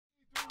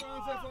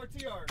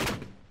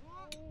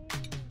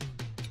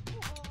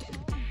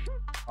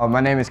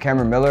My name is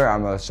Cameron Miller.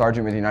 I'm a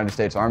sergeant with the United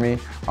States Army.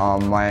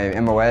 My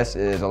MOS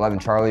is 11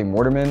 Charlie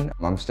Mortarman.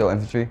 I'm still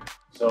infantry.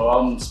 So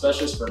I'm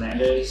Specialist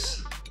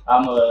Fernandez.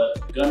 I'm a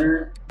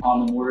gunner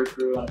on the mortar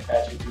crew on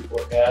Apache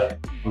 34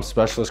 Cab. I'm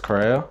Specialist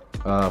Correa,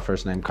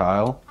 first name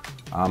Kyle.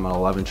 I'm an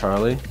 11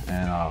 Charlie,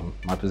 and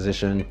my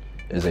position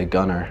is a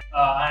gunner.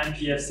 I'm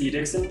PFC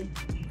Dixon,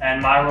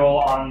 and my role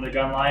on the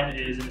gun line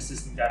is an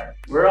assistant gunner.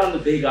 We're on the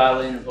big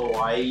island of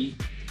Hawaii,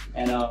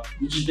 and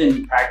we've just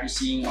been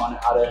practicing on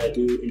how to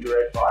do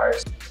indirect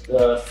fires.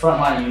 The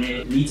frontline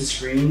unit needs a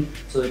screen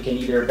so they can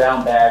either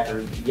bound back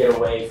or get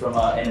away from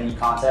enemy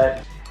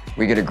contact.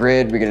 We get a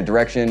grid, we get a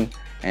direction,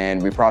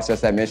 and we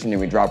process that mission and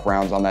we drop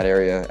rounds on that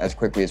area as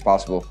quickly as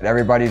possible.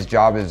 Everybody's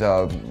job is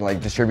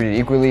distributed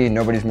equally.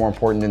 Nobody's more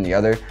important than the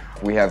other.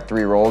 We have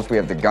 3 roles. We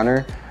have the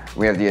gunner,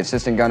 we have the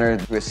assistant gunner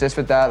to assist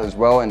with that as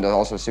well and to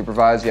also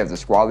supervise. You have the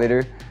squad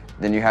leader,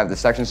 then you have the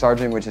section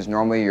sergeant, which is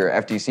normally your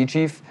FDC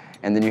chief,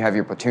 and then you have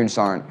your platoon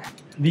sergeant.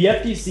 The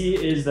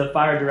FDC is the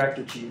fire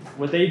director chief.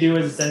 What they do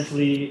is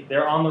essentially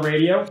they're on the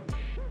radio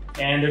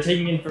and they're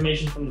taking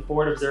information from the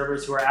forward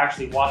observers who are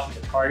actually watching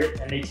the target,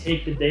 and they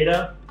take the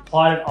data,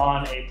 plot it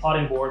on a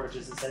plotting board, which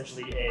is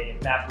essentially a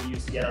map we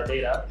use to get our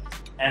data,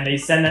 and they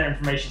send that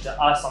information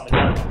to us on the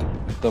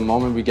gun. The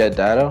moment we get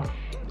data,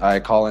 I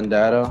call in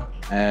data,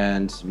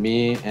 and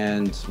me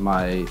and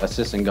my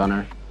assistant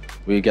gunner,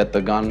 we get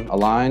the gun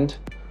aligned,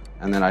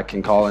 and then I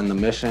can call in the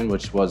mission,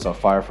 which was a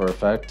fire for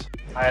effect.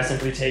 I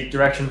simply take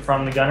direction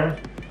from the gunner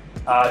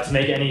to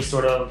make any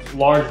sort of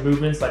large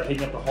movements by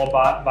picking up the whole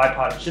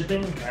bipod and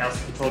shifting. I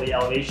also control the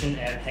elevation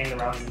and hang the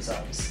rounds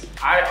themselves.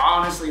 I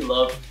honestly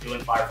love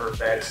doing fire for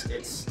effects.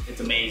 It's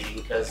amazing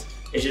because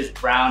it's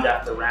just round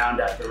after round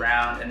after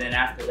round, and then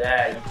after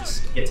that, you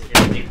just get to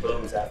hit big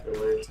booms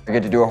afterwards. I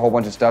get to do a whole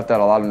bunch of stuff that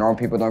a lot of normal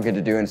people don't get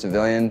to do in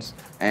civilians,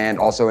 and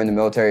also in the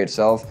military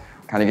itself.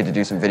 Kind of get to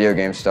do some video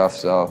game stuff,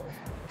 so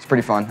it's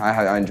pretty fun.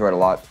 I enjoyed it a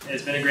lot.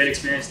 It's been a great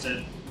experience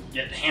to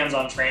get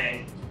hands-on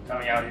training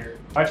coming out here.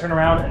 I turn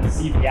around and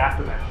see the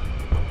aftermath,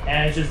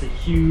 and it's just a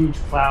huge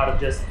cloud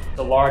of just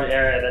the large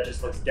area that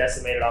just looks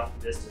decimated off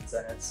the distance,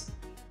 and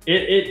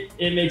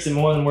it makes it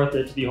more than worth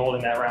it to be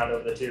holding that round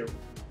over the tube.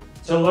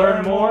 To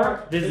learn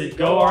more, visit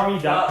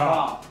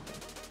GoArmy.com.